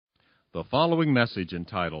The following message,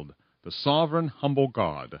 entitled The Sovereign Humble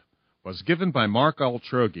God, was given by Mark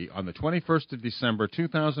Altrogi on the 21st of December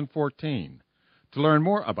 2014. To learn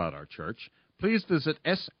more about our church, please visit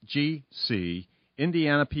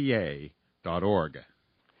sgcindianapa.org.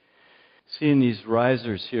 Seeing these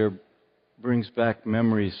risers here brings back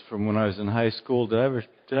memories from when I was in high school. Did I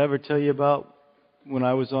ever tell you about when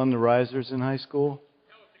I was on the risers in high school?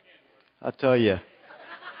 I'll tell you.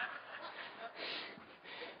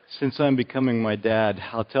 Since I'm becoming my dad,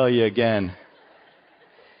 I'll tell you again.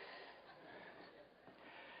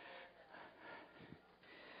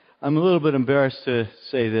 I'm a little bit embarrassed to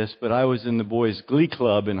say this, but I was in the boys' glee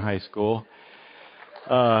club in high school.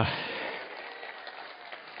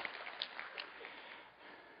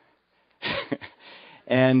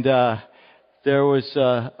 And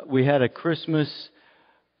we had a Christmas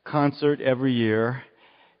concert every year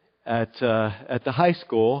at the high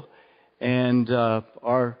school, and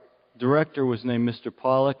our director was named Mr.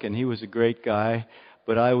 Pollock, and he was a great guy,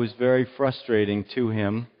 but I was very frustrating to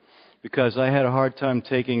him because I had a hard time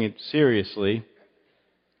taking it seriously.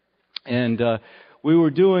 And we were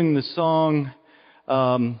doing the song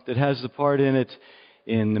that has the part in it,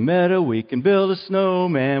 "In the meadow we can build a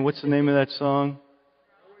snowman." What's the name of that song?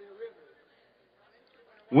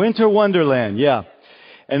 Winter Wonderland, yeah.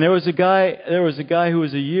 And there was a guy who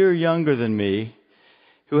was a year younger than me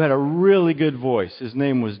who had a really good voice. His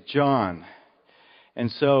name was John. And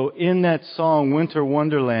so in that song, Winter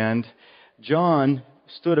Wonderland, John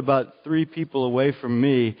stood about 3 people away from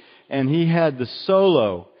me, and he had the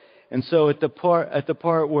solo. And so at the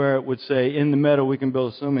part where it would say, "In the meadow we can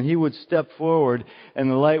build a snowman," he would step forward, and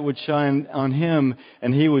the light would shine on him,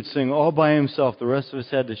 and he would sing all by himself. The rest of us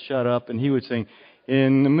had to shut up, and he would sing,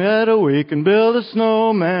 "In the meadow we can build a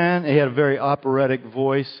snowman." He had a very operatic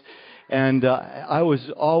voice, and I was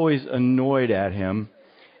always annoyed at him.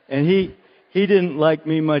 And he didn't like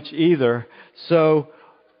me much either. So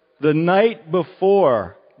the night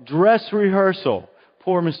before, dress rehearsal,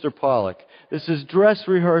 poor Mr. Pollock. This is dress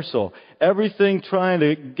rehearsal. Everything trying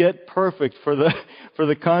to get perfect for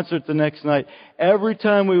the concert the next night. Every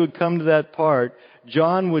time we would come to that part,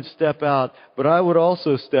 John would step out, but I would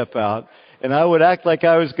also step out, and I would act like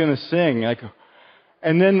I was going to sing.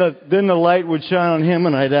 And then the light would shine on him,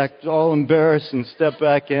 and I'd act all embarrassed and step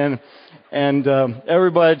back in, and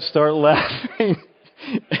everybody'd start laughing.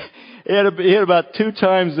 He had about 2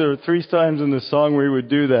 times or 3 times in the song where he would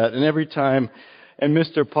do that, and every time, and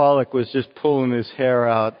Mr. Pollock was just pulling his hair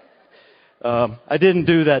out. I didn't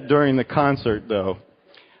do that during the concert, though.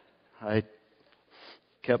 I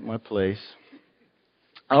kept my place.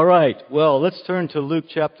 All right, well, let's turn to Luke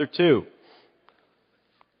chapter 2.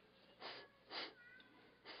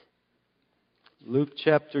 Luke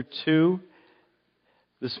chapter 2.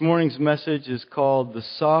 This morning's message is called The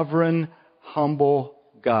Sovereign Humble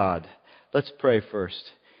God. Let's pray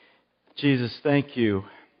first. Jesus, thank you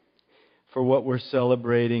for what we're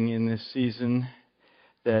celebrating in this season,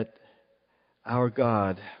 that our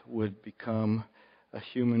God would become a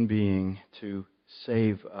human being to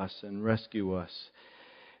save us and rescue us.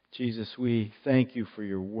 Jesus, we thank you for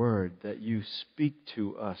your word, that you speak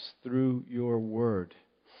to us through your word,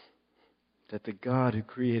 that the God who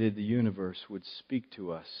created the universe would speak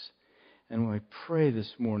to us. And I pray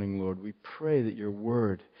this morning, Lord, we pray that your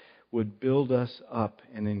word would build us up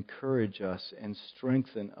and encourage us and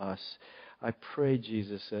strengthen us. I pray,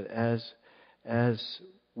 Jesus, that as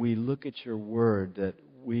we look at your word, that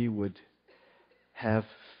we would have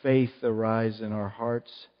faith arise in our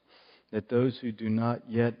hearts, that those who do not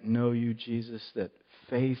yet know you, Jesus, that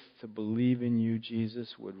faith to believe in you,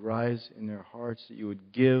 Jesus, would rise in their hearts, that you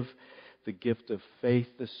would give the gift of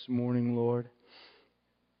faith this morning, Lord,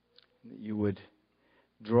 that you would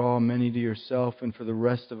draw many to yourself, and for the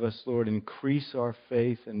rest of us, Lord, increase our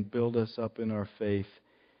faith and build us up in our faith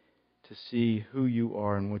to see who you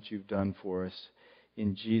are and what you've done for us.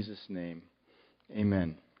 In Jesus' name,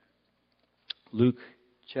 amen. Luke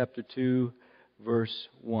chapter 2, verse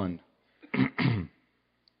 1.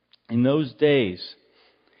 In those days,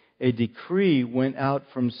 a decree went out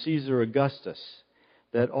from Caesar Augustus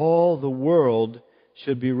that all the world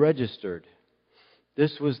should be registered.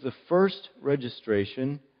 This was the first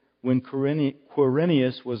registration when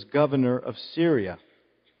Quirinius was governor of Syria.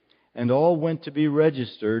 And all went to be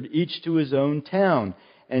registered, each to his own town.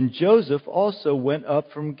 And Joseph also went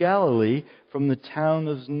up from Galilee, from the town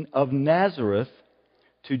of Nazareth,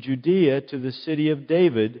 to Judea, to the city of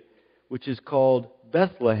David, which is called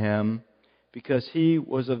Bethlehem, because he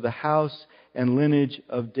was of the house and lineage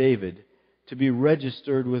of David, to be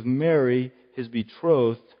registered with Mary, his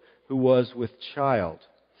betrothed, who was with child.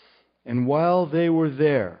 And while they were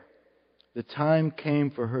there, the time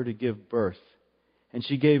came for her to give birth. And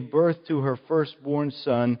she gave birth to her firstborn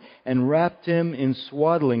son, and wrapped him in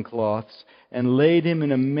swaddling cloths, and laid him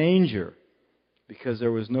in a manger, because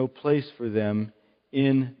there was no place for them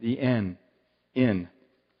in the inn.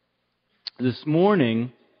 This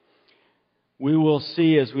morning, we will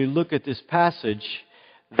see as we look at this passage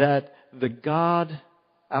that the God,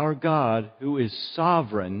 our God, who is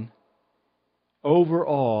sovereign over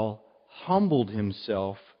all, humbled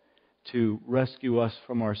Himself to rescue us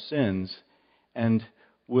from our sins. And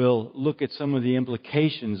we'll look at some of the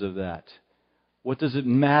implications of that. What does it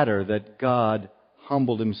matter that God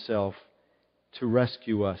humbled Himself to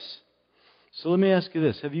rescue us? So let me ask you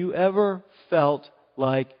this. Have you ever felt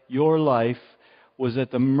like your life was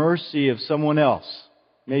at the mercy of someone else?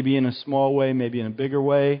 Maybe in a small way, maybe in a bigger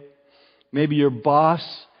way. Maybe your boss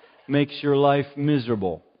makes your life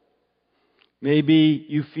miserable. Maybe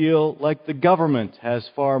you feel like the government has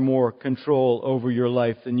far more control over your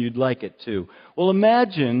life than you'd like it to. Well,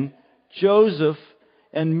 imagine Joseph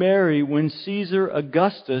and Mary when Caesar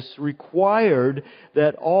Augustus required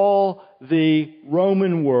that all the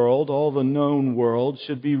Roman world, all the known world,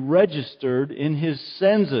 should be registered in his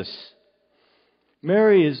census.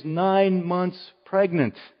 Mary is 9 months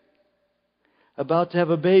pregnant, about to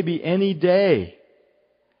have a baby any day.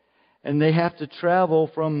 And they have to travel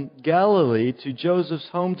from Galilee to Joseph's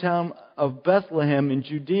hometown of Bethlehem in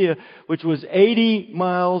Judea, which was 80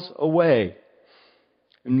 miles away.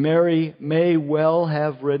 And Mary may well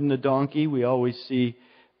have ridden a donkey. We always see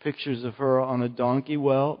pictures of her on a donkey.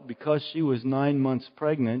 Well, because she was 9 months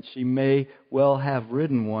pregnant, she may well have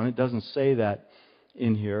ridden one. It doesn't say that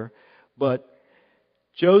in here. But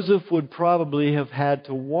Joseph would probably have had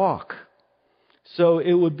to walk. So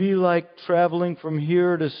it would be like traveling from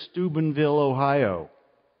here to Steubenville, Ohio.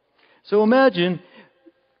 So imagine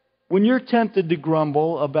when you're tempted to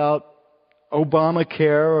grumble about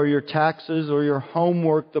Obamacare or your taxes or your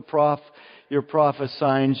homework your prof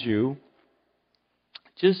assigns you,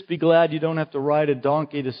 just be glad you don't have to ride a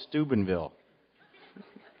donkey to Steubenville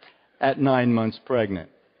at 9 months pregnant.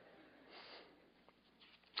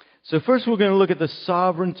 So first we're going to look at the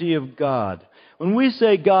sovereignty of God. When we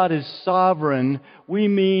say God is sovereign, we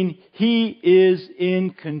mean He is in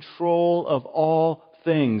control of all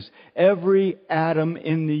things. Every atom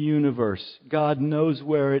in the universe, God knows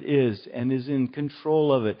where it is and is in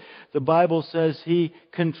control of it. The Bible says He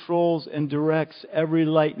controls and directs every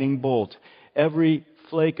lightning bolt, every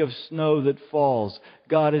flake of snow that falls.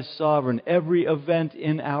 God is sovereign. Every event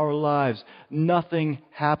in our lives, nothing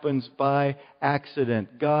happens by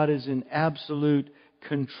accident. God is in absolute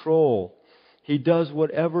control. He does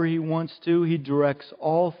whatever He wants to. He directs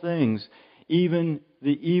all things, even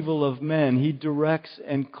the evil of men. He directs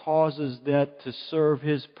and causes that to serve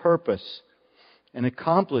His purpose and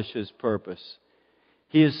accomplish His purpose.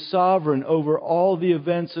 He is sovereign over all the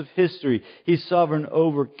events of history. He's sovereign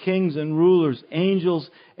over kings and rulers, angels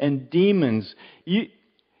and demons.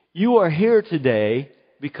 You are here today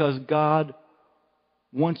because God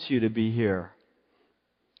wants you to be here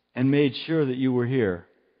and made sure that you were here.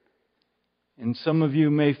 And some of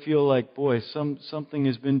you may feel like, boy, something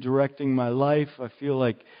has been directing my life. I feel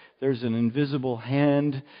like there's an invisible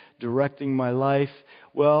hand directing my life.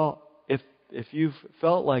 Well, if you've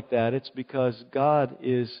felt like that, it's because God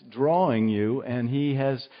is drawing you and He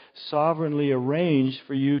has sovereignly arranged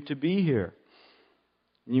for you to be here.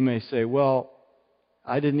 You may say, well,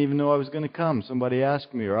 I didn't even know I was going to come. Somebody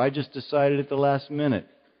asked me, or I just decided at the last minute.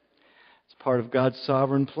 It's part of God's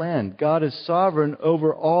sovereign plan. God is sovereign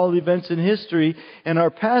over all events in history, and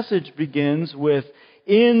our passage begins with,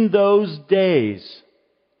 in those days.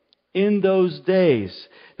 In those days.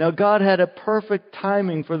 Now, God had a perfect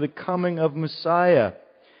timing for the coming of Messiah.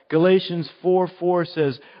 Galatians 4:4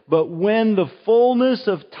 says, but when the fullness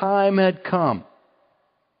of time had come,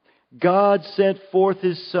 God sent forth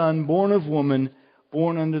His Son, born of woman,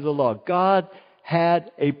 born under the law. God had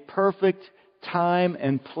a perfect time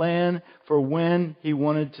and plan for when He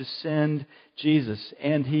wanted to send Jesus.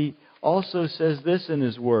 And He also says this in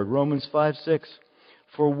His Word, Romans 5:6,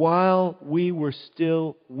 for while we were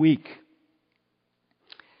still weak,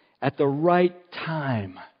 at the right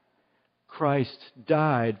time, Christ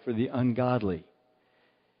died for the ungodly.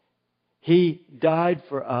 He died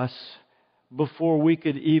for us before we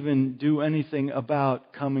could even do anything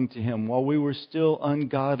about coming to Him, while we were still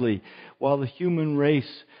ungodly, while the human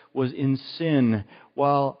race was in sin,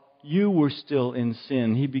 while you were still in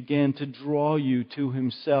sin. He began to draw you to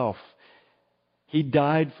Himself. He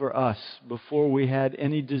died for us before we had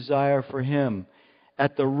any desire for Him.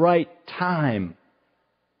 At the right time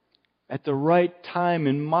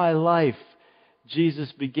in my life,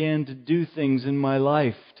 Jesus began to do things in my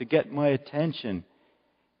life to get my attention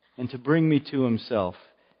and to bring me to Himself.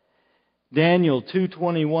 Daniel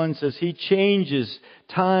 2:21 says, He changes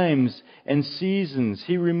times and seasons.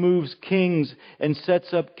 He removes kings and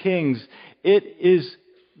sets up kings. It is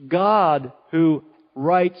God who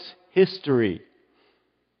writes history.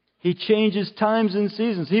 He changes times and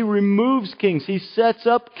seasons. He removes kings. He sets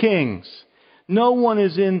up kings. No one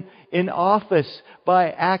is in office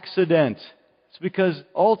by accident. It's because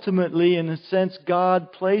ultimately, in a sense,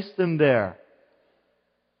 God placed them there.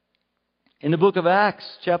 In the book of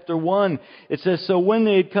Acts, chapter 1, it says, So when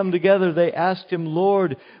they had come together, they asked Him,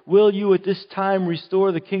 Lord, will You at this time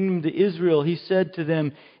restore the kingdom to Israel? He said to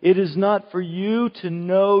them, It is not for you to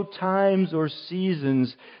know times or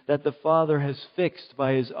seasons that the Father has fixed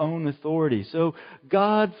by His own authority. So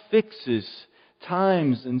God fixes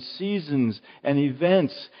times and seasons and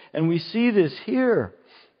events. And we see this here.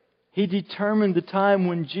 He determined the time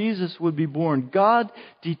when Jesus would be born. God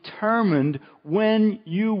determined when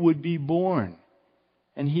you would be born.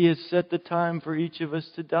 And He has set the time for each of us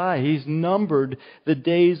to die. He's numbered the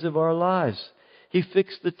days of our lives. He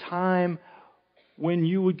fixed the time when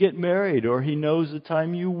you would get married, or He knows the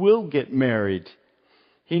time you will get married.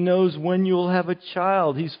 He knows when you'll have a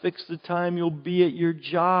child. He's fixed the time you'll be at your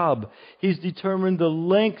job. He's determined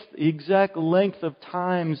the exact length of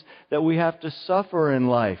times that we have to suffer in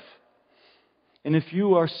life. And if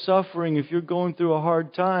you are suffering, if you're going through a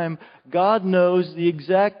hard time, God knows the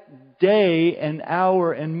exact day and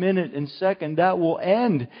hour and minute and second that will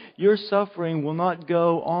end. Your suffering will not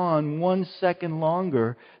go on 1 second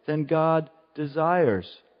longer than God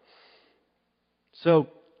desires. So,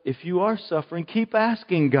 if you are suffering, keep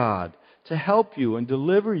asking God to help you and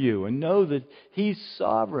deliver you and know that He's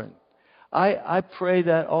sovereign. I pray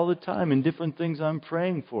that all the time in different things I'm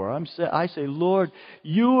praying for. I say, Lord,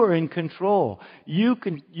 You are in control. You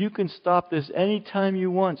can stop this anytime You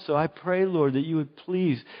want. So I pray, Lord, that You would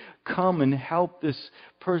please come and help this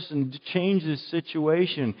person to change this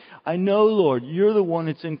situation. I know, Lord, You're the one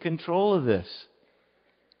that's in control of this.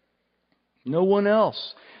 No one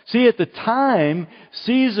else. See, at the time,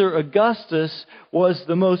 Caesar Augustus was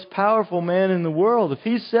the most powerful man in the world. If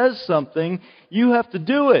he says something, you have to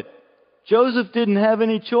do it. Joseph didn't have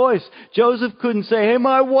any choice. Joseph couldn't say, hey,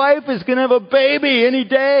 my wife is going to have a baby any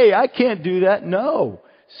day. I can't do that. No.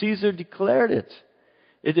 Caesar declared it.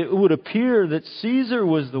 It would appear that Caesar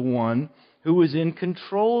was the one who was in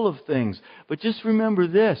control of things. But just remember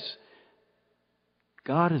this.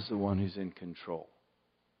 God is the one who's in control.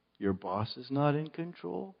 Your boss is not in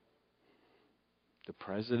control. The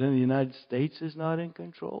President of the United States is not in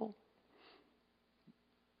control.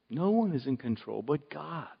 No one is in control but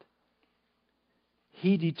God.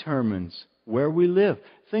 He determines where we live.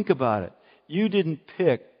 Think about it. You didn't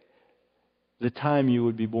pick the time you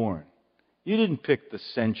would be born. You didn't pick the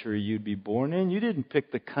century you'd be born in. You didn't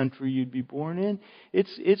pick the country you'd be born in.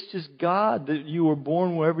 It's just God that you were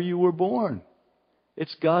born wherever you were born.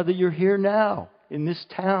 It's God that you're here now, in this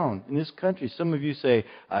town, in this country. Some of you say,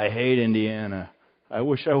 I hate Indiana. I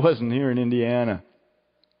wish I wasn't here in Indiana.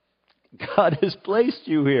 God has placed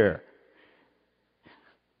you here.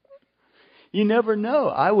 You never know.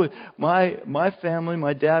 My family,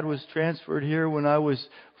 my dad was transferred here when I was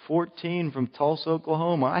 14 from Tulsa,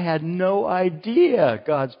 Oklahoma. I had no idea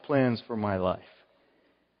God's plans for my life.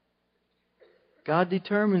 God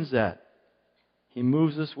determines that. He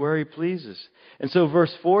moves us where He pleases. And so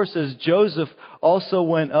verse 4 says, Joseph also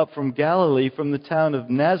went up from Galilee, from the town of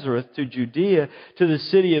Nazareth to Judea, to the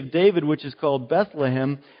city of David, which is called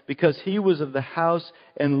Bethlehem, because he was of the house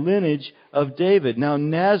and lineage of David. Now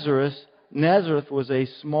Nazareth was a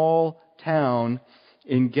small town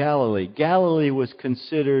in Galilee. Galilee was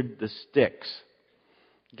considered the sticks.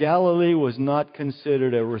 Galilee was not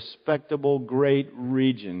considered a respectable, great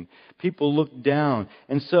region. People looked down.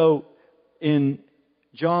 And so in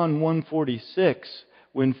John 1:46,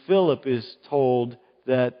 when Philip is told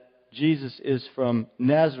that Jesus is from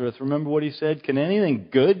Nazareth, remember what he said? Can anything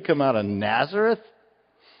good come out of Nazareth?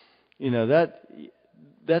 You know,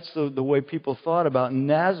 that's the way people thought about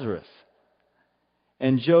Nazareth.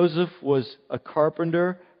 And Joseph was a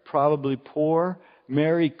carpenter, probably poor.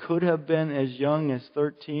 Mary could have been as young as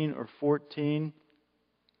 13 or 14,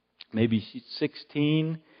 maybe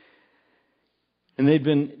 16.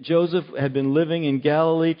 And Joseph had been living in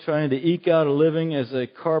Galilee trying to eke out a living as a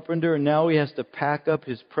carpenter, and now he has to pack up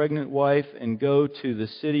his pregnant wife and go to the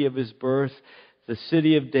city of his birth, the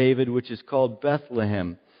city of David, which is called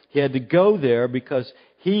Bethlehem. He had to go there because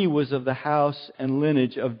he was of the house and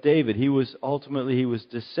lineage of David. He was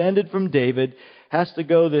descended from David, has to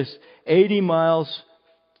go this 80 miles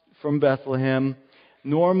from Bethlehem.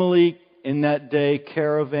 Normally, in that day,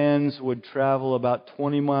 caravans would travel about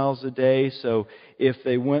 20 miles a day. So if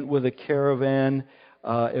they went with a caravan,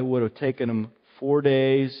 it would have taken them 4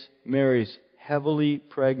 days. Mary's heavily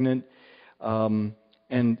pregnant.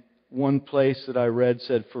 And one place that I read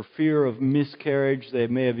said for fear of miscarriage, they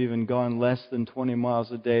may have even gone less than 20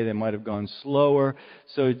 miles a day. They might have gone slower.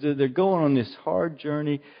 So they're going on this hard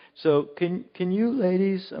journey. So can you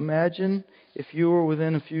ladies imagine if you were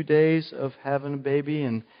within a few days of having a baby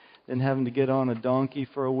and then having to get on a donkey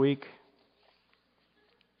for a week?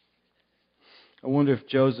 I wonder if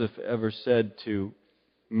Joseph ever said to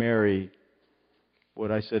Mary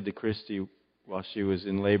what I said to Christy while she was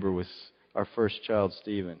in labor with our first child,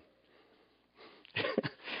 Stephen.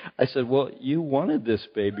 I said, well, you wanted this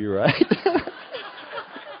baby, right?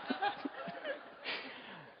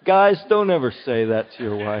 Guys, don't ever say that to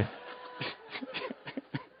your wife.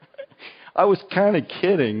 I was kind of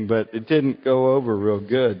kidding, but it didn't go over real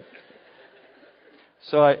good.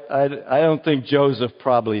 So I don't think Joseph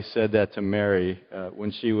probably said that to Mary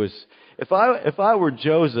when she was. If I were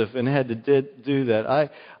Joseph and had to do that,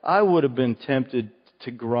 I would have been tempted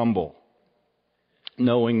to grumble,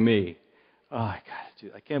 knowing me. Oh, I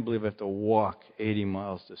can't believe I have to walk 80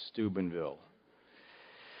 miles to Steubenville.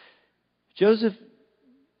 Joseph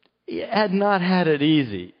had not had it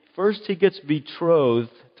easy. First, he gets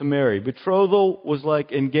betrothed to Mary. Betrothal was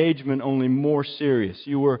like engagement, only more serious.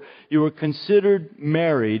 You were considered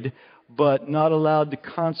married, but not allowed to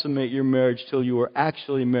consummate your marriage till you were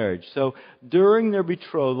actually married. So during their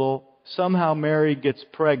betrothal, somehow Mary gets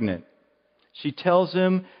pregnant. She tells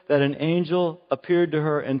him that an angel appeared to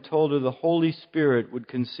her and told her the Holy Spirit would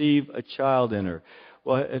conceive a child in her.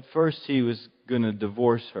 Well, at first he was going to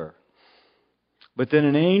divorce her. But then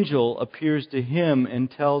an angel appears to him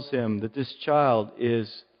and tells him that this child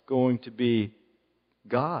is going to be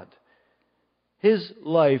God. His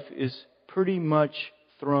life is pretty much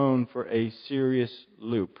thrown for a serious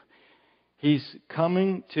loop. He's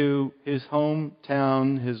coming to his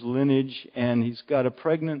hometown, his lineage, and he's got a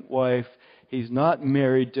pregnant wife. He's not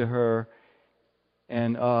married to her,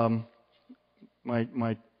 and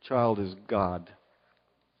my child is God.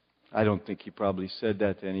 I don't think he probably said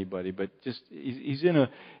that to anybody, but just he's in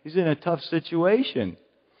a tough situation,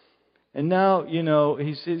 and now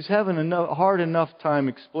he's having a hard enough time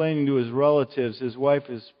explaining to his relatives his wife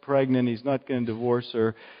is pregnant. He's not going to divorce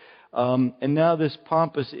her, and now this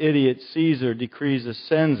pompous idiot Caesar decrees a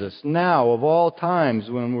census. Now, of all times,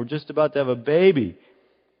 when we're just about to have a baby.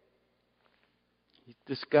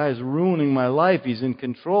 This guy's ruining my life. He's in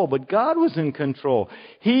control. But God was in control.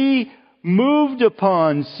 He moved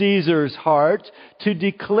upon Caesar's heart to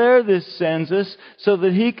declare this census so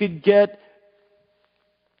that he could get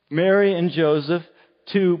Mary and Joseph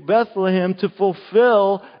to Bethlehem to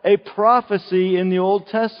fulfill a prophecy in the Old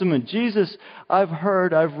Testament. I've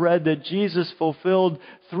read that Jesus fulfilled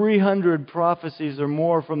 300 prophecies or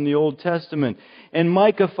more from the Old Testament. In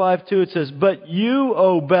Micah 5:2 it says, "But you,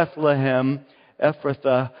 O Bethlehem,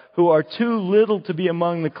 Ephrathah, who are too little to be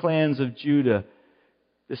among the clans of Judah,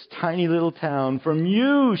 this tiny little town, from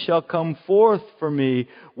you shall come forth for me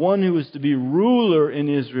one who is to be ruler in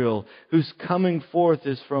Israel, whose coming forth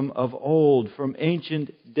is from of old, from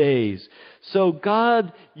ancient days." So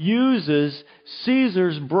God uses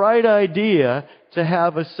Caesar's bright idea to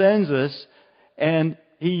have a census, and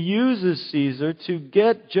he uses Caesar to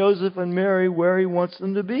get Joseph and Mary where he wants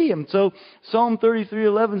them to be. And so Psalm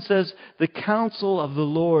 33:11 says, "The counsel of the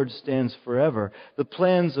Lord stands forever, the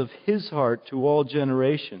plans of His heart to all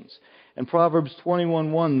generations." And Proverbs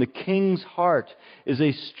 21:1, "The king's heart is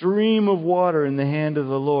a stream of water in the hand of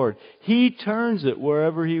the Lord. He turns it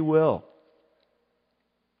wherever He will."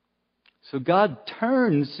 So God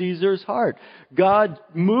turned Caesar's heart. God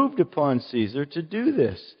moved upon Caesar to do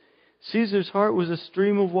this. Caesar's heart was a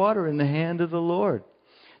stream of water in the hand of the Lord.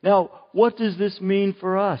 Now, what does this mean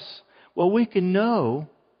for us? Well, we can know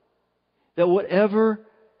that whatever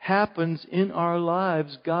happens in our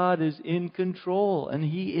lives, God is in control and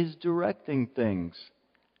He is directing things.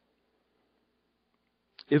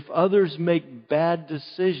 If others make bad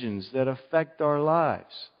decisions that affect our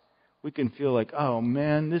lives, we can feel like, oh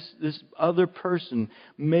man, this other person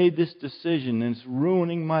made this decision and it's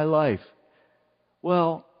ruining my life.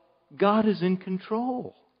 Well, God is in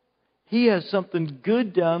control. He has something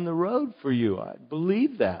good down the road for you. I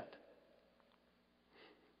believe that.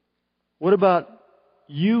 What about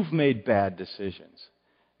you've made bad decisions?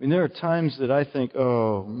 I mean, there are times that I think,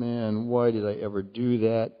 oh man, why did I ever do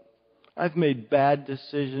that? I've made bad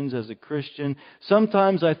decisions as a Christian.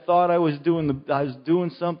 Sometimes I thought I was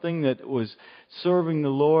doing something that was serving the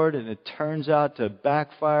Lord, and it turns out to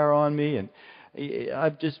backfire on me. And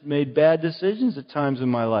I've just made bad decisions at times in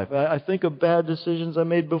my life. I think of bad decisions I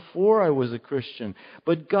made before I was a Christian.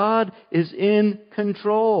 But God is in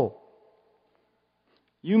control.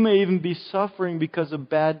 You may even be suffering because of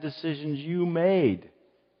bad decisions you made.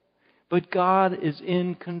 But God is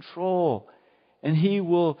in control. And He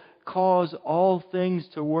will cause all things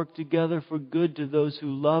to work together for good to those who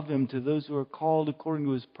love Him, to those who are called according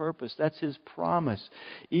to His purpose. That's His promise.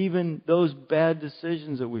 Even those bad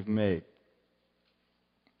decisions that we've made.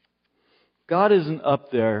 God isn't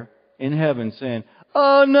up there in heaven saying,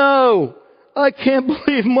 "Oh no, I can't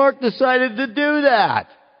believe Mark decided to do that.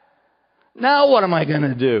 Now what am I going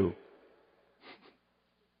to do?"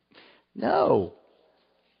 No.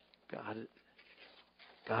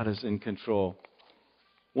 God is in control.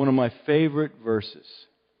 One of my favorite verses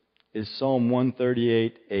is Psalm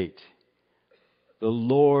 138:8. The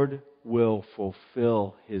Lord will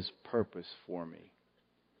fulfill His purpose for me.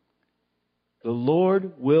 The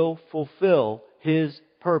Lord will fulfill His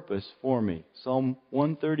purpose for me. Psalm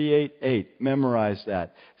 138:8. Memorize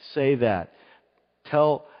that. Say that.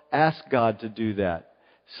 Ask God to do that.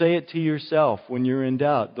 Say it to yourself when you're in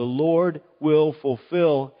doubt. The Lord will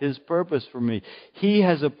fulfill His purpose for me. He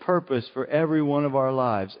has a purpose for every one of our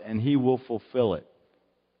lives, and He will fulfill it.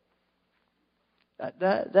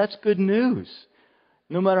 That's good news.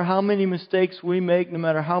 No matter how many mistakes we make, no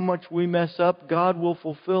matter how much we mess up, God will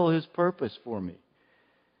fulfill His purpose for me.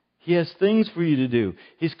 He has things for you to do.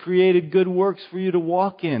 He's created good works for you to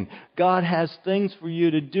walk in. God has things for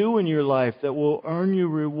you to do in your life that will earn you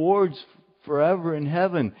rewards forever in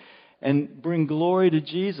heaven and bring glory to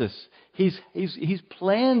Jesus. He's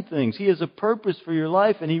planned things. He has a purpose for your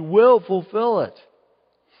life, and He will fulfill it.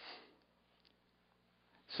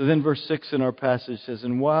 So then verse 6 in our passage says,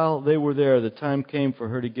 "And while they were there, the time came for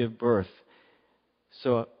her to give birth."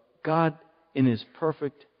 So God, in His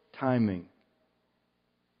perfect timing,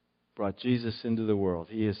 brought Jesus into the world.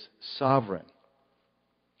 He is sovereign.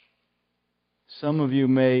 Some of you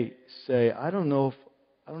may say, I don't know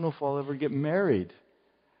if I'll ever get married.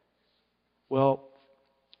 Well,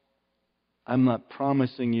 I'm not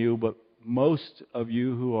promising you, but most of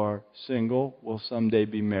you who are single will someday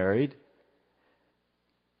be married.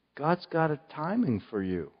 God's got a timing for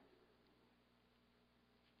you.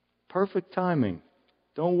 Perfect timing.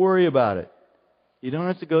 Don't worry about it. You don't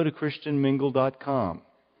have to go to ChristianMingle.com.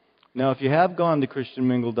 Now, if you have gone to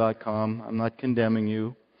ChristianMingle.com, I'm not condemning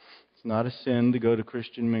you. It's not a sin to go to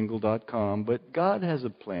ChristianMingle.com, but God has a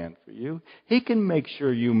plan for you. He can make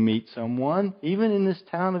sure you meet someone, even in this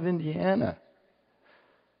town of Indiana.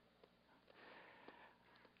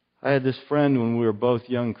 I had this friend when we were both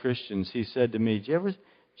young Christians. He said to me, Did you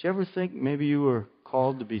ever think maybe you were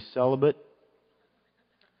called to be celibate?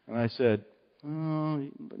 And I said,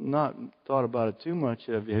 not thought about it too much.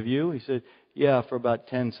 Have you? He said, yeah, for about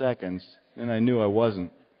 10 seconds. And I knew I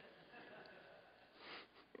wasn't.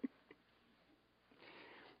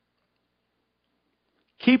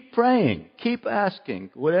 Keep praying. Keep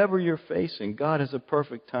asking. Whatever you're facing, God has a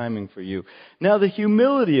perfect timing for you. Now, the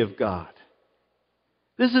humility of God.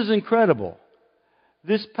 This is incredible.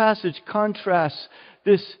 This passage contrasts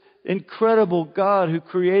this incredible God who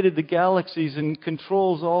created the galaxies and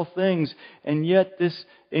controls all things, and yet this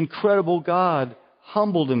incredible God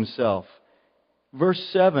humbled Himself. Verse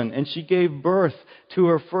 7, "And she gave birth to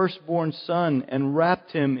her firstborn son and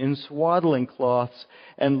wrapped him in swaddling cloths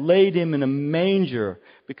and laid him in a manger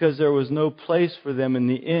because there was no place for them in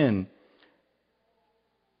the inn."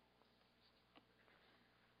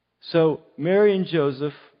 So Mary and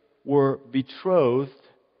Joseph were betrothed.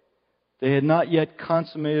 They had not yet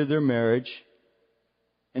consummated their marriage.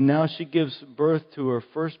 And now she gives birth to her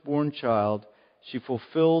firstborn child. She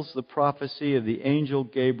fulfills the prophecy of the angel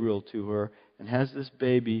Gabriel to her and has this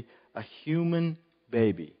baby, a human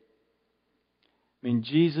baby. I mean,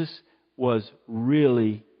 Jesus was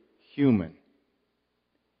really human.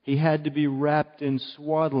 He had to be wrapped in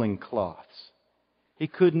swaddling cloths. He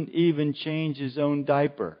couldn't even change His own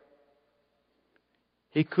diaper.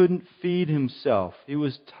 He couldn't feed himself. He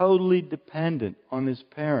was totally dependent on his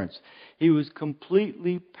parents. He was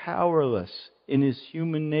completely powerless in his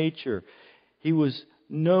human nature. He was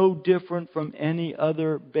no different from any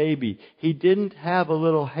other baby. He didn't have a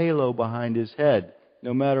little halo behind his head,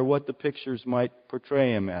 no matter what the pictures might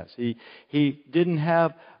portray him as. He didn't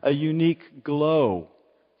have a unique glow.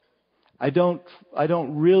 I don't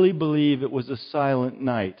really believe it was a silent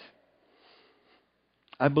night.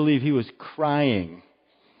 I believe he was crying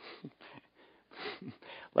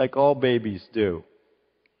like all babies do.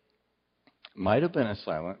 Might have been a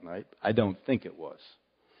silent night. I don't think it was,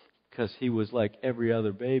 because he was like every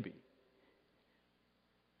other baby.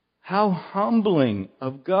 How humbling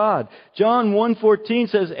of God. John 1:14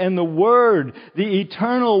 says, "And the Word, the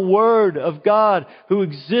eternal Word of God, who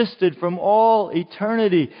existed from all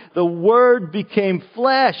eternity, the Word became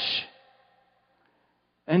flesh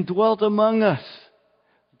and dwelt among us."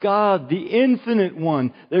 God, the infinite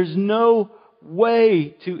one. There's no way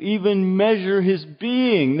to even measure His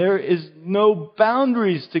being. There is no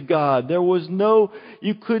boundaries to God.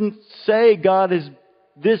 You couldn't say God is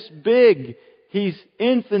this big. He's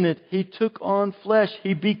infinite. He took on flesh.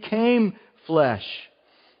 He became flesh.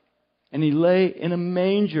 And He lay in a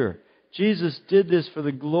manger. Jesus did this for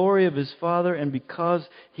the glory of His Father and because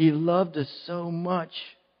He loved us so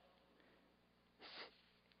much.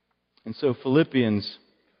 And so Philippians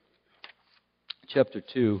chapter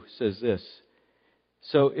 2 says this: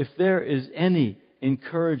 "So if there is any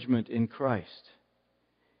encouragement in Christ,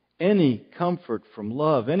 any comfort from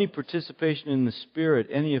love, any participation in the Spirit,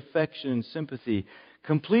 any affection and sympathy,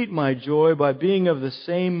 complete my joy by being of the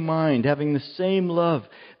same mind, having the same love,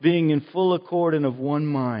 being in full accord and of one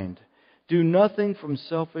mind. Do nothing from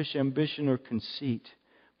selfish ambition or conceit,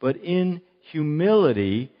 but in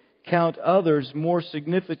humility count others more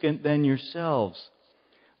significant than yourselves.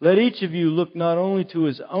 Let each of you look not only to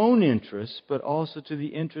his own interests, but also to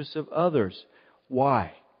the interests of others."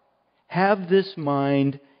 Why? Have this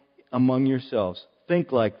mind among yourselves.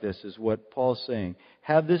 Think like this is what Paul's saying.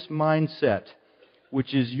 Have this mindset,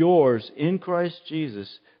 which is yours in Christ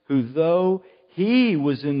Jesus, who though He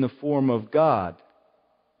was in the form of God,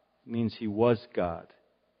 means He was God,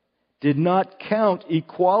 did not count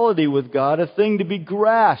equality with God a thing to be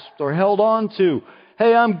grasped or held on to.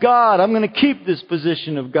 Hey, I'm God. I'm going to keep this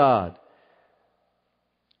position of God.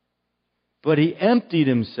 But He emptied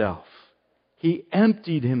Himself. He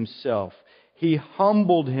emptied Himself. He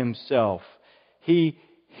humbled Himself. He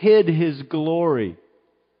hid His glory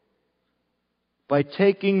by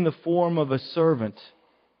taking the form of a servant,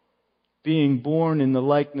 being born in the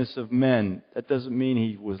likeness of men. That doesn't mean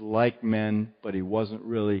He was like men, but He wasn't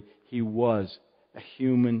really. He was a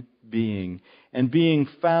human being. And being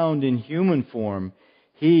found in human form,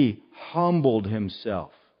 He humbled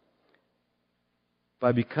Himself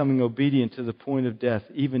by becoming obedient to the point of death,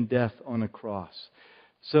 even death on a cross.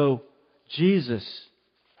 So Jesus,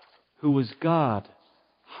 who was God,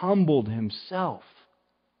 humbled Himself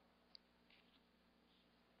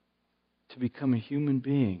to become a human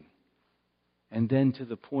being, and then to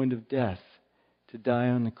the point of death, to die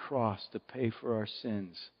on the cross to pay for our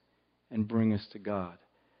sins and bring us to God.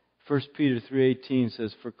 1 Peter 3:18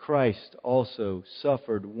 says, "For Christ also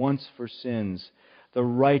suffered once for sins, the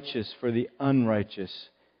righteous for the unrighteous,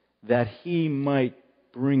 that He might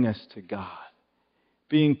bring us to God."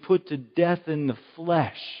 Being put to death in the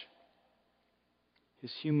flesh,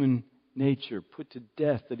 His human nature put to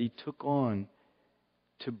death that He took on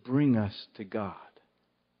to bring us to God,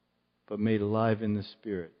 but made alive in the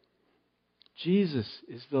Spirit. Jesus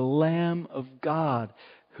is the Lamb of God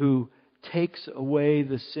who takes away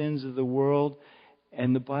the sins of the world.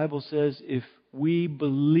 And the Bible says if we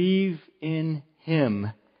believe in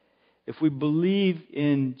Him, if we believe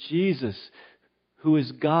in Jesus, who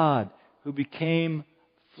is God, who became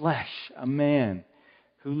flesh, a man,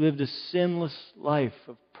 who lived a sinless life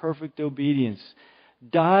of perfect obedience,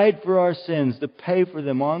 died for our sins to pay for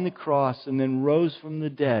them on the cross, and then rose from the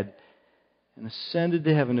dead and ascended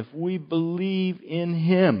to heaven. If we believe in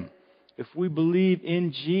Him, if we believe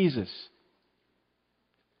in Jesus,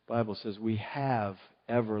 the Bible says we have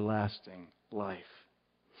everlasting life.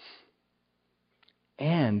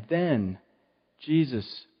 And then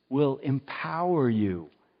Jesus will empower you.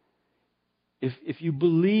 If you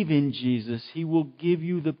believe in Jesus, He will give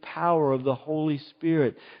you the power of the Holy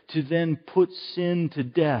Spirit to then put sin to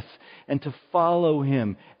death and to follow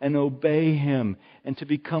Him and obey Him and to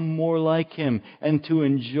become more like Him and to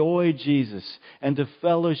enjoy Jesus and to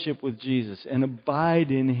fellowship with Jesus and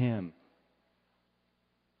abide in Him.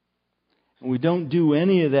 And we don't do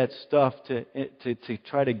any of that stuff to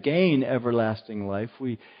try to gain everlasting life.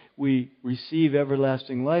 We receive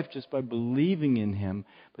everlasting life just by believing in Him.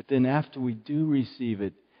 But then after we do receive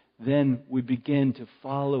it, then we begin to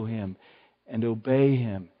follow Him and obey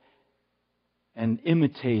Him and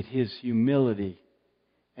imitate His humility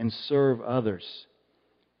and serve others.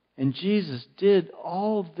 And Jesus did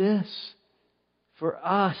all this for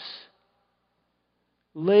us.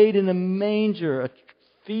 Laid in a manger, a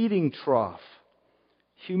feeding trough,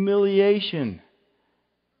 humiliation,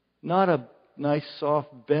 not a nice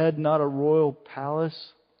soft bed, not a royal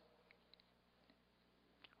palace.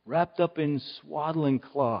 wrapped up in swaddling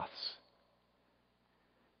cloths.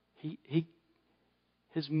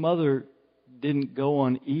 His mother didn't go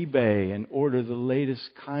on eBay and order the latest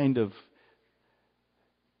kind of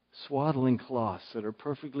swaddling cloths that are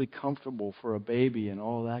perfectly comfortable for a baby and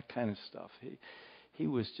all that kind of stuff. He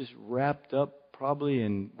was just wrapped up probably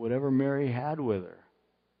in whatever Mary had with her.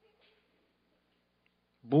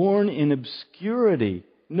 Born in obscurity,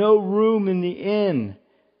 no room in the inn,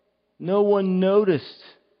 no one noticed.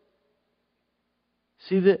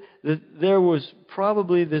 See, there was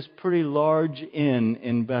probably this pretty large inn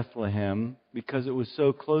in Bethlehem because it was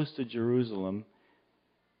so close to Jerusalem.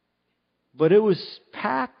 But it was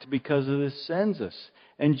packed because of this census.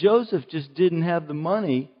 And Joseph just didn't have the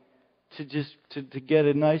money to get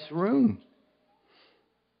a nice room.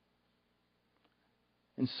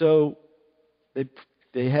 And so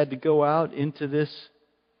they had to go out into this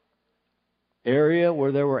area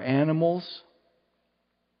where there were animals.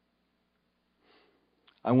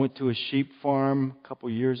 I went to a sheep farm a couple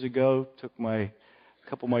years ago, took a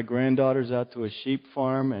couple of my granddaughters out to a sheep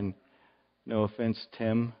farm, and no offense,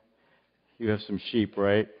 Tim, you have some sheep,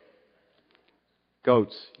 right?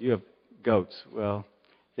 Goats. You have goats. Well,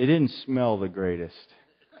 they didn't smell the greatest.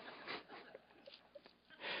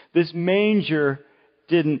 This manger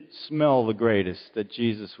didn't smell the greatest that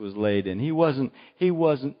Jesus was laid in. He wasn't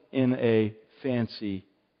in a fancy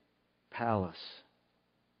palace.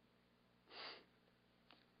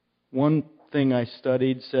 One thing I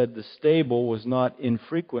studied said the stable was not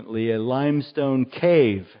infrequently a limestone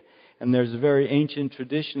cave. And there's a very ancient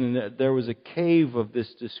tradition that there was a cave of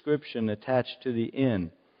this description attached to the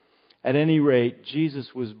inn. At any rate,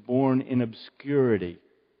 Jesus was born in obscurity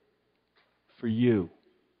for you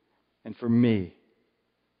and for me.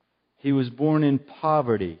 He was born in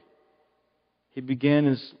poverty. He began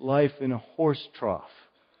his life in a horse trough.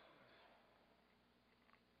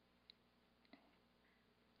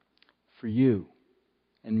 For you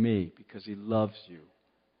and me, because He loves you,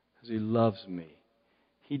 because He loves me.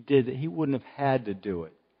 He did it. He wouldn't have had to do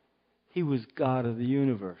it. He was God of the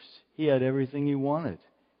universe. He had everything He wanted.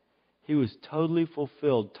 He was totally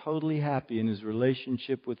fulfilled, totally happy in His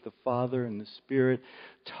relationship with the Father and the Spirit.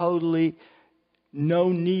 Totally no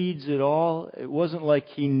needs at all. It wasn't like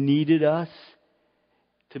He needed us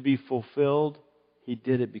to be fulfilled. He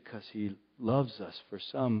did it because He loves us for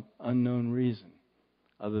some unknown reason,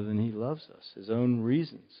 other than He loves us. His own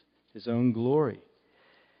reasons, His own glory.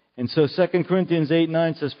 And so 2 Corinthians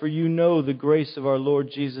 8:9 says, "For you know the grace of our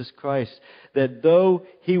Lord Jesus Christ, that though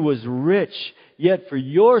He was rich, yet for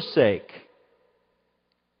your sake,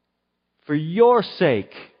 for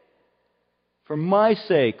my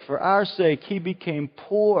sake, for our sake, He became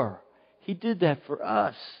poor." He did that for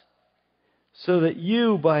us, so that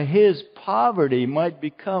you, by His poverty, might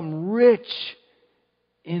become rich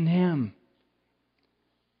in Him.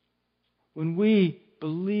 When we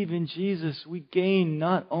believe in Jesus, we gain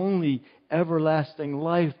not only everlasting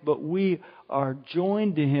life, but we are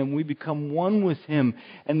joined to Him. We become one with Him.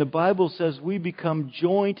 And the Bible says we become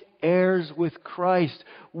joint heirs with Christ.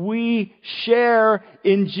 We share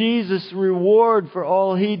in Jesus' reward for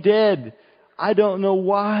all He did. I don't know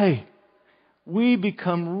why. We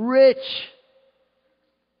become rich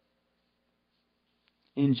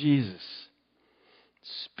in Jesus.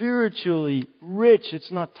 Spiritually rich.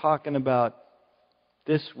 It's not talking about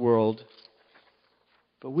this world,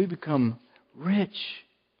 but we become rich.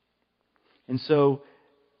 And so,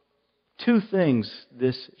 two things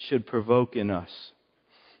this should provoke in us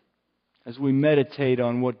as we meditate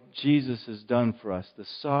on what Jesus has done for us, the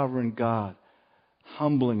sovereign God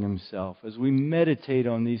humbling Himself. As we meditate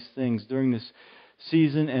on these things during this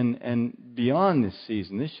season and beyond this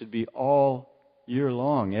season, this should be all year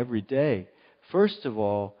long, every day. First of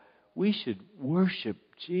all, we should worship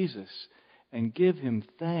Jesus and give Him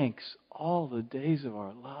thanks all the days of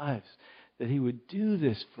our lives that He would do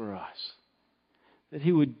this for us, that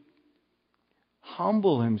He would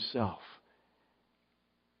humble Himself,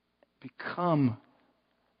 become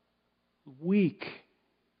weak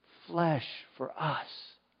flesh for us,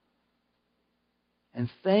 and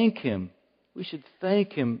thank Him. We should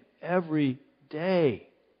thank Him every day.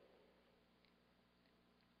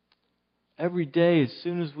 Every day, as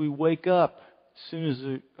soon as we wake up, as soon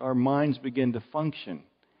as our minds begin to function,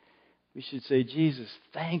 we should say, Jesus,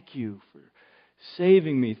 thank You for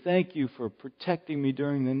saving me. Thank You for protecting me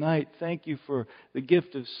during the night. Thank You for the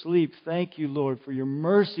gift of sleep. Thank You, Lord, for Your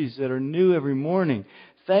mercies that are new every morning.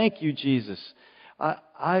 Thank You, Jesus.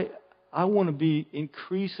 I want to be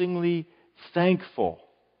increasingly thankful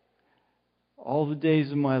all the days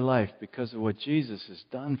of my life because of what Jesus has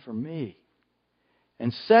done for me.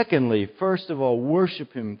 And secondly, first of all,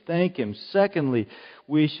 worship Him, thank Him. Secondly,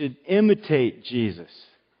 we should imitate Jesus.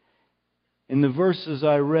 In the verses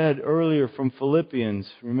I read earlier from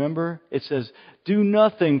Philippians, remember? It says, do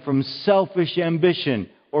nothing from selfish ambition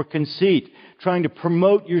or conceit, trying to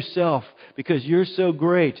promote yourself because you're so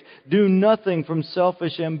great. Do nothing from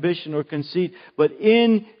selfish ambition or conceit, but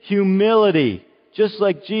in humility, just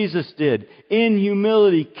like Jesus did, in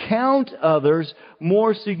humility, count others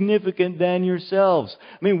more significant than yourselves.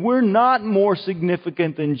 I mean, we're not more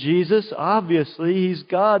significant than Jesus. Obviously, He's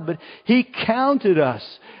God, but He counted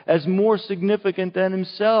us as more significant than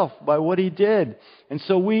Himself by what He did. And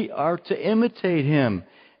so we are to imitate Him.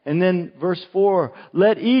 And then verse 4,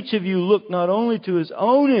 let each of you look not only to his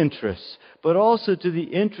own interests, but also to the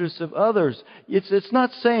interests of others. It's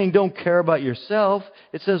not saying don't care about yourself.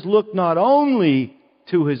 It says look not only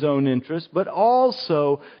to his own interests, but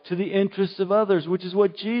also to the interests of others, which is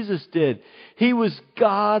what Jesus did. He was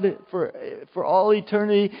God for all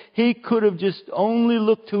eternity. He could have just only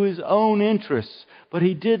looked to His own interests, but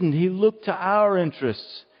He didn't. He looked to our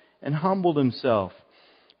interests and humbled Himself.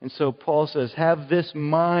 And so Paul says, have this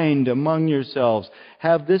mind among yourselves.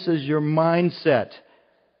 Have this as your mindset.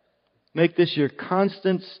 Make this your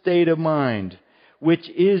constant state of mind, which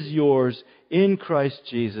is yours in Christ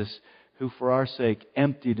Jesus, who for our sake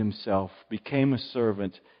emptied Himself, became a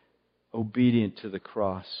servant, obedient to the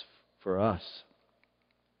cross for us.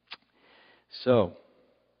 So,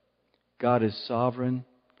 God is sovereign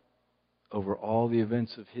over all the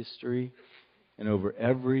events of history and over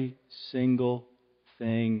every single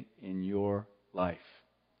thing in your life.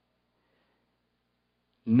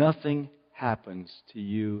 Nothing happens to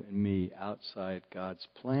you and me outside God's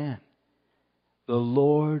plan. The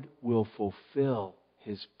Lord will fulfill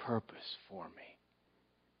His purpose for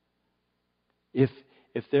me.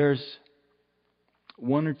 If there's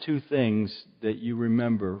one or two things that you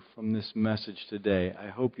remember from this message today, I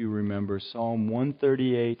hope you remember Psalm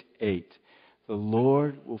 138:8. The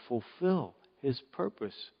Lord will fulfill His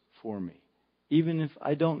purpose for me, even if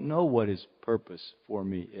I don't know what His purpose for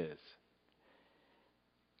me is.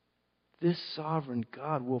 This sovereign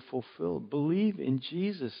God will fulfill. Believe in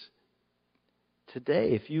Jesus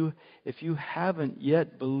today. If you haven't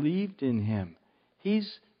yet believed in Him,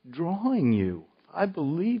 He's drawing you. I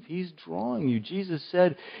believe He's drawing you. Jesus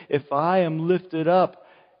said, if I am lifted up,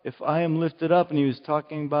 and He was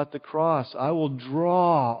talking about the cross, I will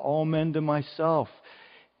draw all men to myself.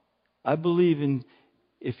 I believe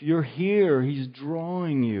if you're here, He's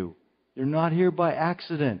drawing you. You're not here by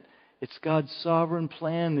accident. It's God's sovereign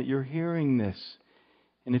plan that you're hearing this.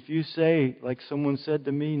 And if you say, like someone said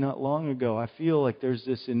to me not long ago, I feel like there's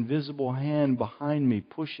this invisible hand behind me,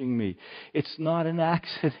 pushing me. It's not an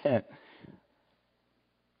accident.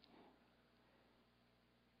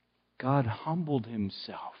 God humbled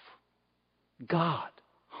Himself. God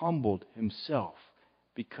humbled Himself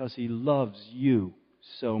because He loves you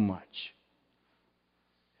so much.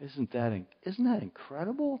 Isn't that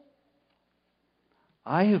incredible?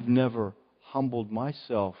 I have never humbled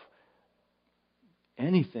myself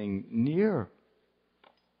anything near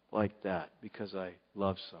like that because I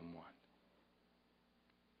love someone.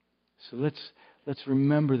 So let's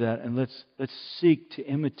remember that, and let's seek to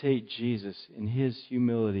imitate Jesus in His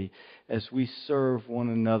humility as we serve one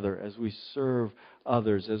another, as we serve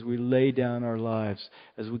others, as we lay down our lives,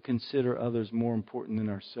 as we consider others more important than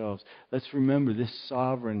ourselves. Let's remember this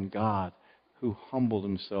sovereign God who humbled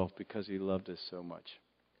Himself because He loved us so much.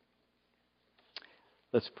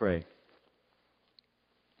 Let's pray.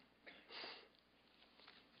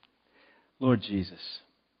 Lord Jesus,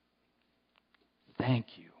 thank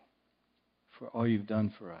You for all You've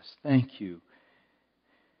done for us. Thank You.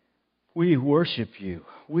 We worship You.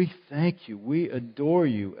 We thank You. We adore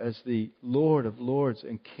You as the Lord of Lords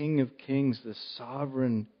and King of Kings, the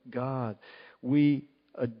sovereign God. We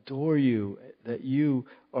adore You that You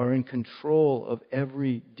are in control of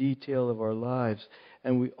every detail of our lives.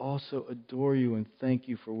 And we also adore You and thank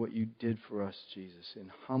You for what You did for us, Jesus, in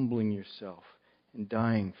humbling Yourself and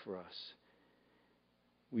dying for us.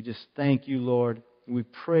 We just thank You, Lord. We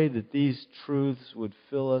pray that these truths would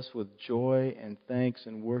fill us with joy and thanks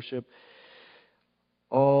and worship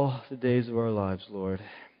all the days of our lives, Lord.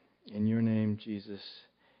 In Your name, Jesus,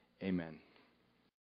 amen.